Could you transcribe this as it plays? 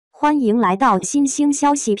欢迎来到新星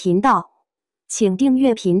消息频道，请订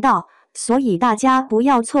阅频道，所以大家不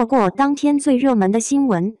要错过当天最热门的新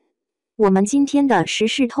闻。我们今天的时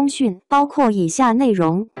事通讯包括以下内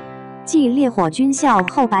容：继烈火军校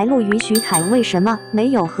后，白鹿与许凯为什么没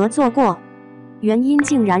有合作过？原因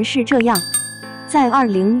竟然是这样。在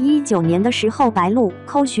2019年的时候，白鹿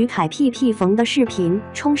抠许凯屁屁缝的视频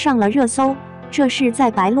冲上了热搜。这是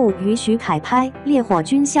在白鹿与许凯拍烈火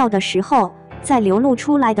军校的时候，在流露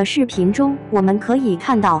出来的视频中，我们可以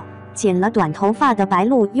看到剪了短头发的白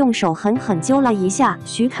鹿用手狠狠揪了一下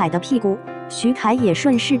许凯的屁股，许凯也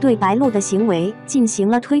顺势对白鹿的行为进行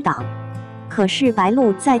了推挡。可是白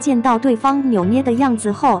鹿在见到对方扭捏的样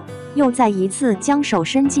子后，又再一次将手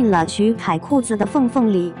伸进了许凯裤子的缝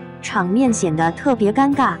缝里，场面显得特别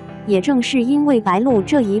尴尬。也正是因为白鹿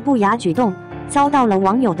这一不雅举动，遭到了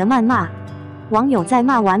网友的谩骂。网友在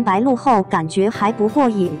骂完白鹿后，感觉还不过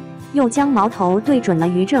瘾，又将矛头对准了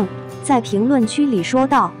于正，在评论区里说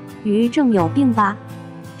道：“于正有病吧？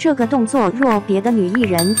这个动作若别的女艺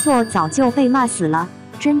人做，早就被骂死了，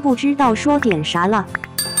真不知道说点啥了。”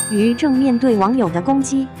于正面对网友的攻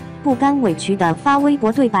击，不甘委屈地发微博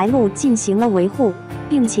对白鹿进行了维护，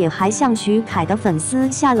并且还向许凯的粉丝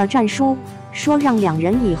下了战书，说让两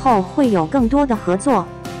人以后会有更多的合作。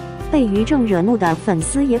被于正惹怒的粉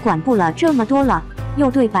丝也管不了这么多了，又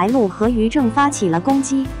对白鹿和于正发起了攻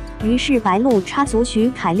击。于是白鹿插足许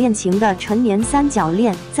凯恋情的陈年三角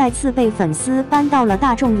恋再次被粉丝搬到了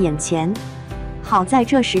大众眼前。好在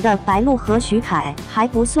这时的白鹿和许凯还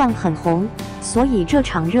不算很红，所以这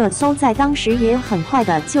场热搜在当时也很快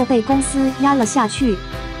的就被公司压了下去。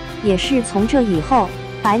也是从这以后，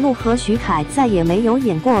白鹿和许凯再也没有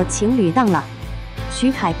演过情侣档了。许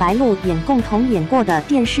凯、白鹿共同演过的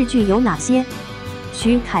电视剧有哪些？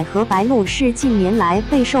许凯和白鹿是近年来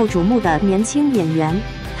备受瞩目的年轻演员，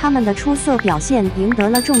他们的出色表现赢得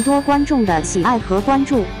了众多观众的喜爱和关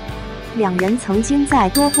注。两人曾经在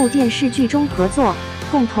多部电视剧中合作，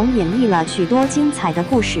共同演绎了许多精彩的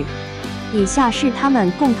故事。以下是他们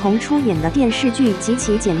共同出演的电视剧及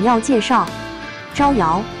其简要介绍。招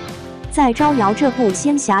摇。在《招摇》这部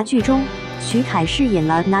仙侠剧中，许凯饰演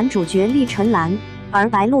了男主角厉晨兰，而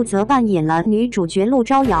白鹿则扮演了女主角陆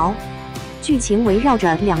招摇。剧情围绕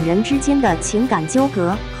着两人之间的情感纠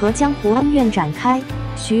葛和江湖恩怨展开。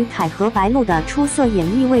许凯和白鹿的出色演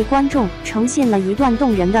绎为观众呈现了一段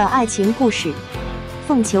动人的爱情故事。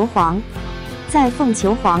凤求凰。在《凤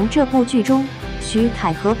求凰》这部剧中，许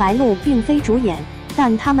凯和白鹿并非主演，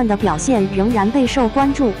但他们的表现仍然备受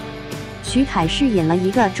关注。许凯饰演了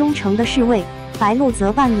一个忠诚的侍卫，白鹿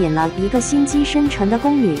则扮演了一个心机深沉的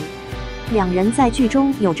宫女。两人在剧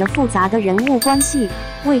中有着复杂的人物关系，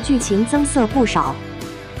为剧情增色不少。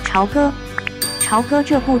朝歌。朝歌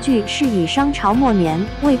这部剧是以商朝末年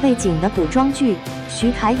为背景的古装剧，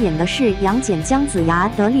许凯演的是杨戬姜子牙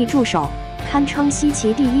得力助手，堪称西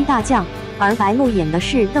岐第一大将，而白鹿演的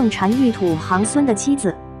是邓婵玉土行孙的妻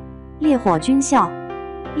子。烈火军校。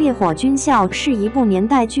烈火军校是一部年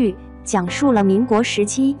代剧，讲述了民国时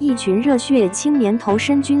期一群热血青年投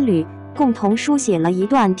身军旅，共同书写了一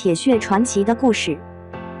段铁血传奇的故事。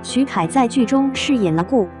许凯在剧中饰演了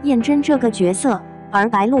顾燕珍这个角色，而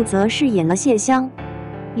白鹿则饰演了谢湘。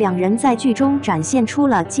两人在剧中展现出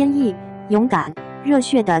了坚毅、勇敢、热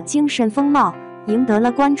血的精神风貌，赢得了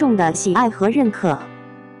观众的喜爱和认可。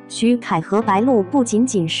许凯和白鹿不仅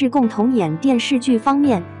仅是共同演电视剧方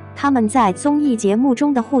面，他们在综艺节目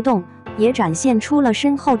中的互动也展现出了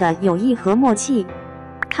深厚的友谊和默契。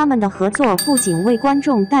他们的合作不仅为观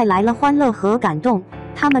众带来了欢乐和感动，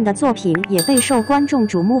他们的作品也备受观众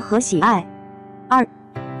瞩目和喜爱。2.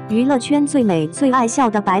 娱乐圈最美最爱笑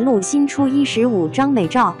的白鹿新出15张美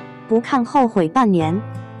照，不看后悔半年。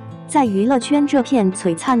在娱乐圈这片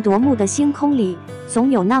璀璨夺目的星空里，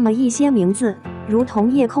总有那么一些名字，如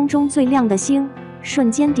同夜空中最亮的星，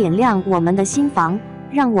瞬间点亮我们的心房，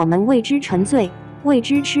让我们为之沉醉，为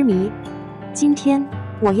之痴迷。今天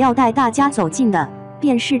我要带大家走进的，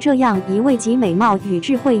便是这样一位集美貌与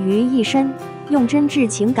智慧于一身，用真挚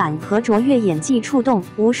情感和卓越演技触动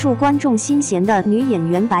无数观众心弦的女演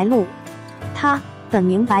员白鹿。她本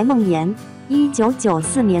名白梦妍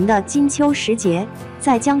，1994年的金秋时节，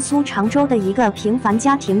在江苏常州的一个平凡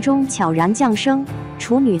家庭中悄然降生。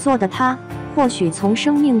处女座的她，或许从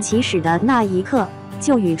生命起始的那一刻，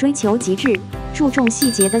就与追求极致、注重细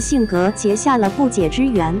节的性格结下了不解之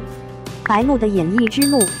缘。白鹿的演艺之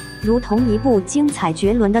路，如同一部精彩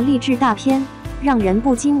绝伦的励志大片，让人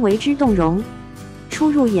不禁为之动容。初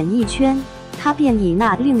入演艺圈，她便以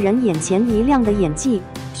那令人眼前一亮的演技，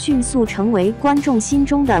迅速成为观众心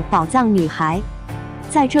中的宝藏女孩。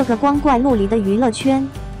在这个光怪陆离的娱乐圈，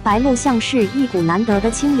白白鹿像是一股难得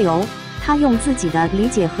的清流，她用自己的理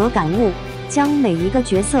解和感悟，将每一个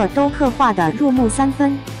角色都刻画得入木三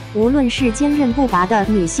分。无论是坚韧不拔的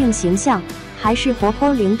女性形象，还是活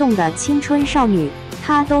泼灵动的青春少女，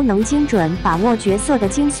她都能精准把握角色的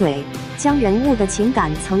精髓，将人物的情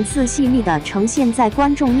感层次细腻地呈现在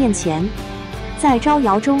观众面前。在《招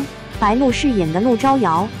摇》中，白鹿饰演的陆招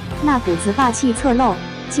摇，那股子霸气侧漏、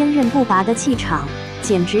坚韧不拔的气场，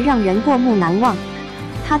简直让人过目难忘。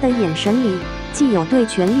她的眼神里既有对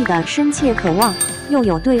权力的深切渴望，又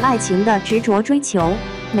有对爱情的执着追求，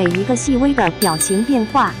每一个细微的表情变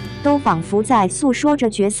化，都仿佛在诉说着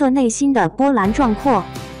角色内心的波澜壮阔。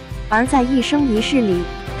而在一生一世里，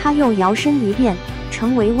她又摇身一变，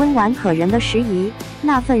成为温婉可人的时宜，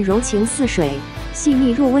那份柔情似水、细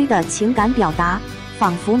腻入微的情感表达，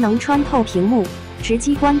仿佛能穿透屏幕，直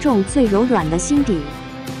击观众最柔软的心底。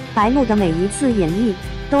白鹿的每一次演绎，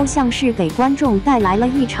都像是给观众带来了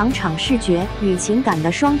一场场视觉与情感的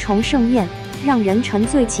双重盛宴，让人沉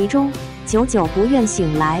醉其中，久久不愿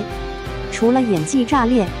醒来。除了演技炸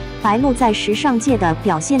裂，白鹿在时尚界的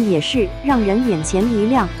表现也是让人眼前一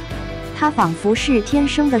亮。她仿佛是天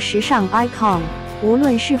生的时尚 icon， 无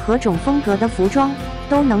论是何种风格的服装，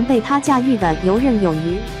都能被她驾驭得游刃有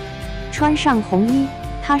余。穿上红衣，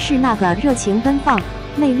她是那个热情奔放、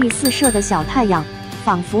魅力四射的小太阳，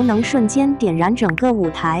仿佛能瞬间点燃整个舞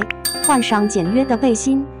台。换上简约的背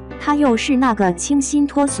心，她又是那个清新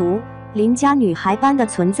脱俗、邻家女孩般的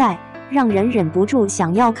存在，让人忍不住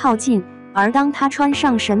想要靠近。而当她穿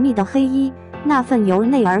上神秘的黑衣，那份由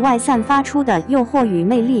内而外散发出的诱惑与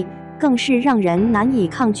魅力，更是让人难以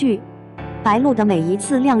抗拒。白鹿的每一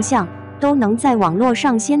次亮相，都能在网络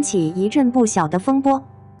上掀起一阵不小的风波。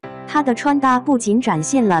她的穿搭不仅展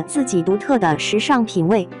现了自己独特的时尚品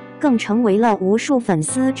味，更成为了无数粉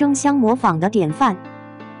丝争相模仿的典范。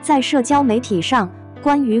在社交媒体上，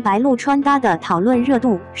关于白鹿穿搭的讨论热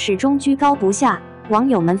度始终居高不下，网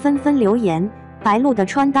友们纷纷留言：白鹿的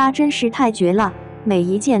穿搭真是太绝了，每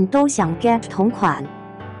一件都想 get 同款。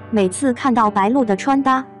每次看到白鹿的穿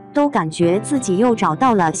搭，都感觉自己又找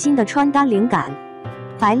到了新的穿搭灵感。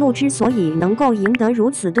白鹿之所以能够赢得如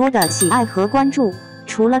此多的喜爱和关注，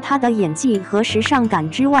除了她的演技和时尚感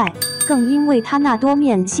之外，更因为她那多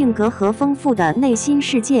面性格和丰富的内心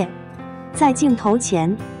世界。在镜头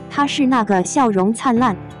前，她是那个笑容灿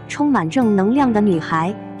烂、充满正能量的女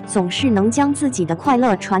孩，总是能将自己的快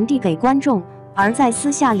乐传递给观众。而在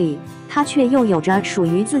私下里，她却又有着属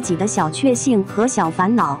于自己的小确幸和小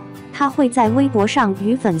烦恼。她会在微博上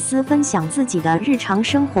与粉丝分享自己的日常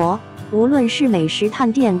生活，无论是美食探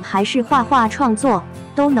店还是画画创作，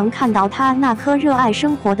都能看到她那颗热爱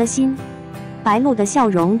生活的心。白鹿的笑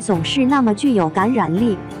容总是那么具有感染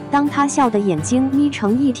力，当她笑的眼睛眯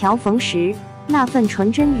成一条缝时，那份纯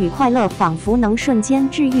真与快乐仿佛能瞬间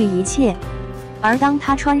治愈一切。而当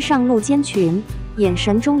她穿上露肩裙，眼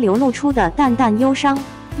神中流露出的淡淡忧伤，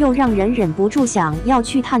又让人忍不住想要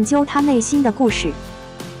去探究她内心的故事。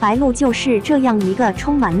白鹿就是这样一个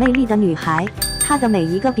充满魅力的女孩，她的每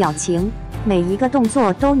一个表情、每一个动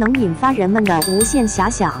作都能引发人们的无限遐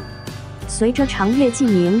想。随着《长月烬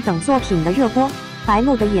明》等作品的热播，白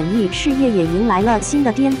鹿的演艺事业也迎来了新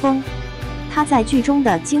的巅峰。她在剧中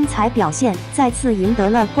的精彩表现，再次赢得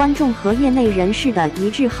了观众和业内人士的一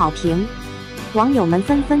致好评。网友们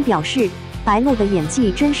纷纷表示，白鹿的演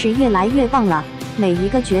技真是越来越棒了，每一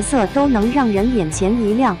个角色都能让人眼前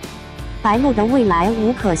一亮。白鹿的未来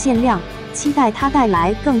无可限量，期待她带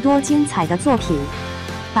来更多精彩的作品。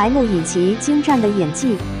白鹿以其精湛的演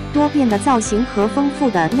技、多变的造型和丰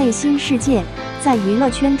富的内心世界，在娱乐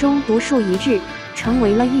圈中独树一帜，成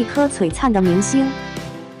为了一颗璀璨的明星。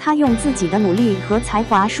她用自己的努力和才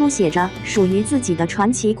华书写着属于自己的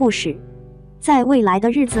传奇故事。在未来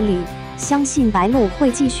的日子里，相信白鹿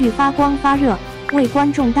会继续发光发热，为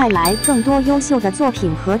观众带来更多优秀的作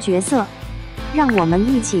品和角色。让我们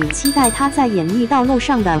一起期待她在演艺道路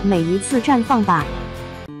上的每一次绽放吧。